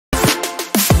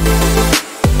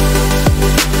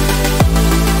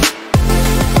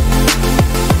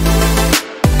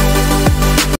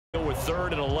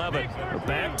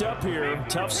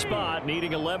tough spot,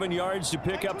 needing 11 yards to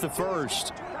pick up the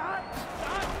first.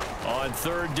 On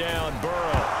third down,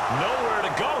 Burrow. Nowhere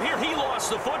to go here. He lost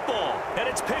the football, and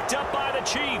it's picked up by the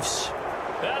Chiefs.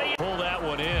 Pull that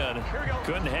one in.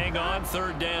 Couldn't hang on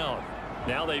third down.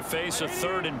 Now they face a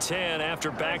 3rd and 10 after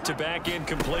back-to-back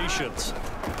incompletions.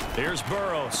 Here's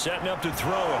Burrow setting up to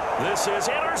throw it. This is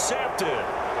intercepted.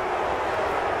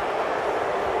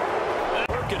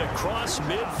 Working across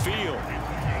midfield.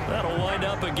 That'll wind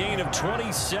up a gain of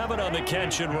 27 on the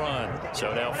catch and run.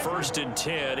 So now 1st and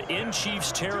 10 in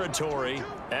Chiefs territory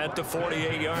at the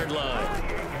 48-yard line.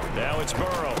 Now it's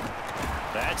Burrow.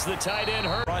 That's the tight end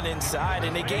hurt. Run inside,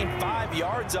 and they gained 5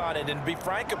 yards on it. And to be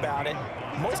frank about it,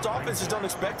 most offenses don't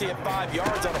expect to get 5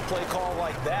 yards on a play call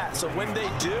like that. So when they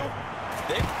do,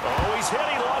 Oh, he's hit.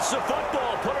 He lost the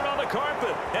football. Put it on the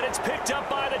carpet, and it's picked up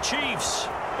by the Chiefs.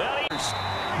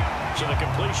 So the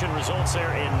completion results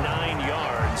there in 9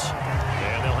 yards.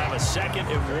 And they'll have a 2nd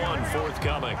and 1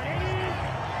 forthcoming.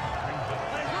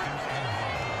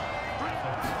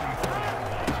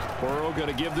 Burrow going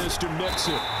to give this to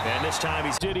Mixon. And this time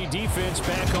he's City defense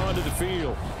back onto the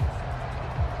field.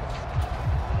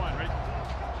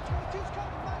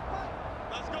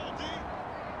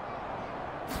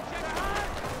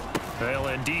 They'll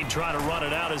indeed try to run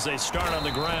it out as they start on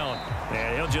the ground.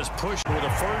 And he'll just push with a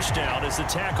 1st down as the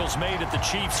tackle's made at the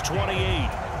Chiefs' 28.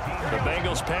 The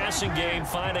Bengals passing game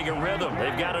finding a rhythm.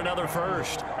 They've got another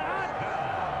 1st.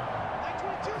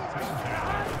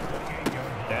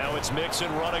 Now it's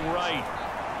Mixon running right.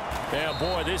 Yeah,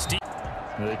 boy,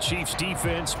 the Chiefs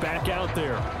defense back out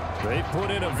there. They've put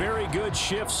in a very good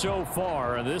shift so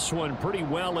far, and this one pretty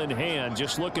well in hand.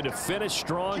 Just looking to finish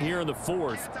strong here in the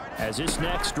 4th as this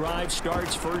next drive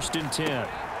starts 1st and 10.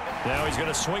 Now he's going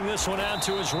to swing this one out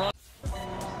to his run.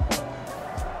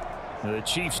 The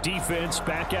Chiefs defense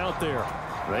back out there.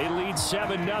 They lead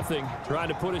 7-0, trying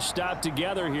to put a stop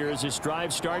together here as this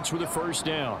drive starts with a 1st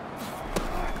down.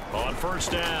 On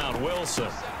 1st down, Wilson.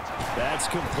 That's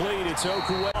complete. It's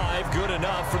Okuwe. Good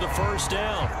enough for the 1st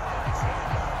down.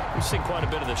 We've seen quite a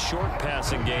bit of the short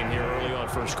passing game here early on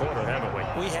 1st quarter, haven't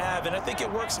we? We have, and I think it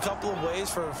works a couple of ways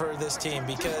for this team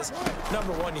because,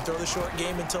 number one, you throw the short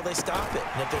game until they stop it.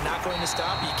 And if they're not going to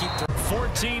stop, you keep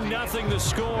throwing. 14-0 the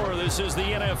score. This is the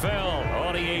NFL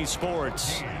on EA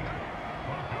Sports.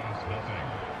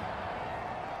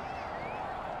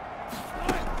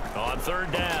 On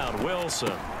 3rd down,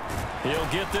 Wilson.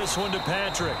 He'll get this one to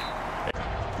Patrick.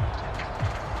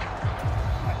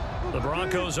 The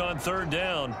Broncos on 3rd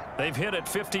down. They've hit it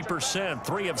 50%,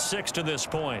 3 of 6 to this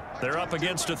point. They're up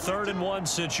against a 3rd and 1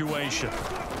 situation.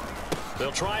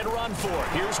 They'll try and run for it.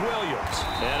 Here's Williams.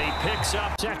 And he picks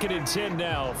up 2nd and 10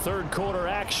 now. 3rd quarter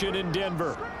action in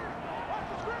Denver.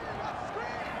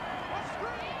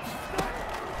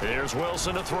 Here's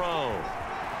Wilson to throw.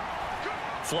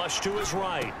 Flush to his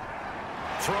right.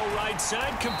 Throw right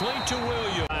side, complete to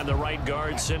Williams. And the right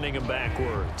guard sending him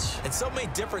backwards. And so many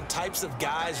different types of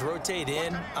guys rotate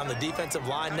in on the defensive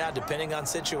line now, depending on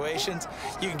situations.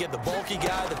 You can get the bulky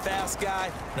guy, the fast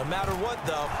guy. No matter what,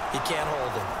 though, you can't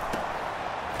hold him.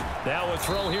 Now a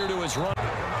throw here to his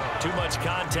right. Too much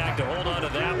contact to hold on to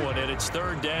that one, and it's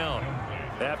 3rd down.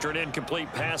 After an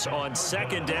incomplete pass on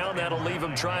 2nd down, that'll leave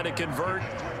him trying to convert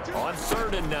on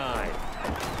 3rd and 9.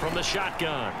 From the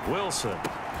shotgun, Wilson.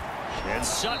 And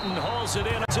Sutton hauls it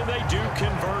in, and they do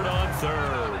convert on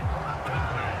 3rd.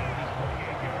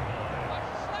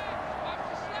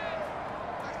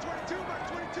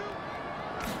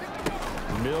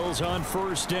 Mills on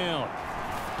 1st down.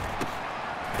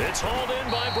 It's hauled in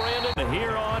by Brandon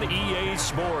here on EA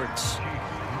Sports.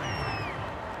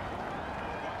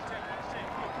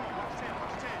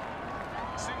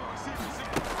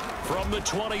 From the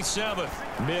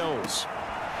 27th, Mills.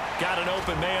 Got an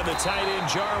open man, the tight end,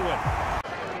 Jarwin.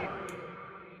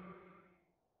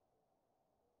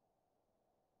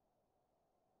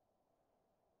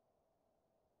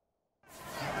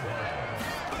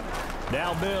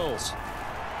 Now Mills.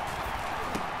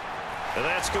 And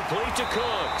that's complete to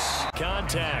Cooks.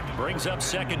 Contact brings up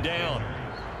 2nd down.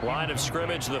 Line of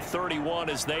scrimmage, the 31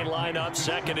 as they line up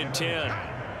 2nd and 10.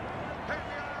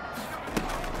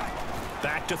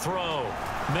 Back to throw.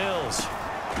 Mills.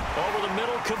 Over the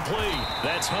middle, complete.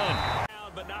 That's Hunt.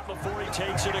 But not before he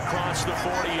takes it across the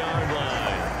 40-yard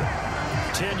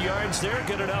line. 10 yards there,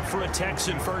 good enough for a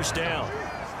Texan 1st down.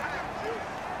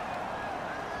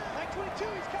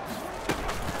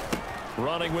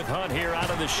 Running with Hunt here out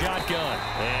of the shotgun.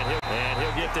 And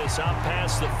he'll get this out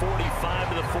past the 45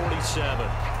 to the 47.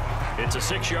 It's a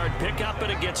 6-yard pickup,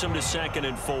 and it gets him to 2nd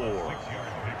and 4.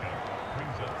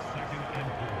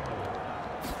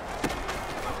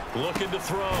 Looking to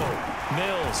throw.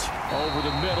 Mills over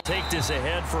the middle. Take this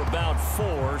ahead for about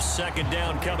 4. Second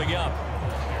down coming up.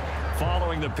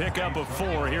 Following the pickup of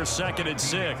 4, here's 2nd and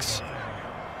 6.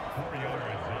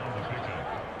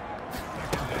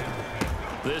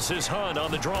 This is Hunt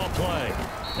on the draw play.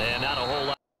 And not a whole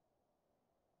lot.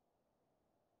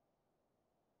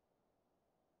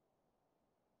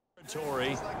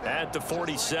 Territory at the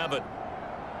 47.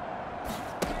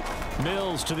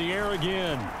 Mills to the air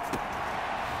again.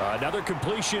 Another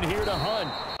completion here to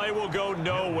Hunt. They will go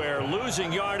nowhere.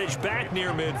 Losing yardage back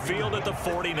near midfield at the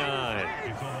 49.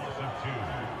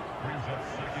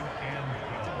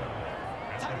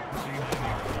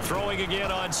 Throwing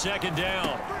again on 2nd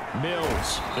down.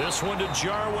 Mills. This one to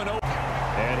Jarwin.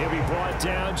 And he'll be brought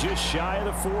down just shy of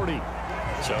the 40.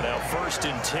 So now 1st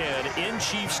and 10 in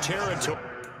Chiefs territory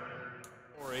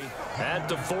at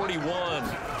the 41.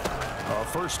 A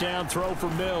first down throw for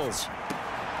Mills.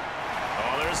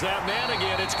 Oh, there's that man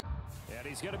again. And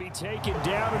he's going to be taken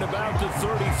down at about the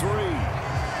 33.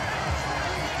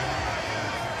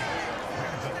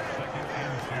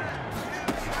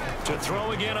 To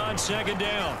throw again on 2nd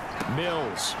down.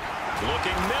 Mills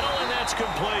looking middle, and that's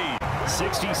complete.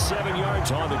 67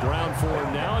 yards on the ground for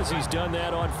him now as he's done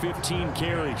that on 15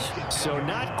 carries. So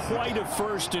not quite a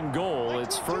 1st and goal.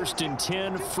 It's 1st and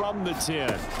 10 from the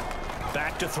 10.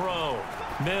 Back to throw.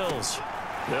 Mills.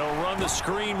 They'll run the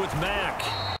screen with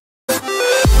Mack.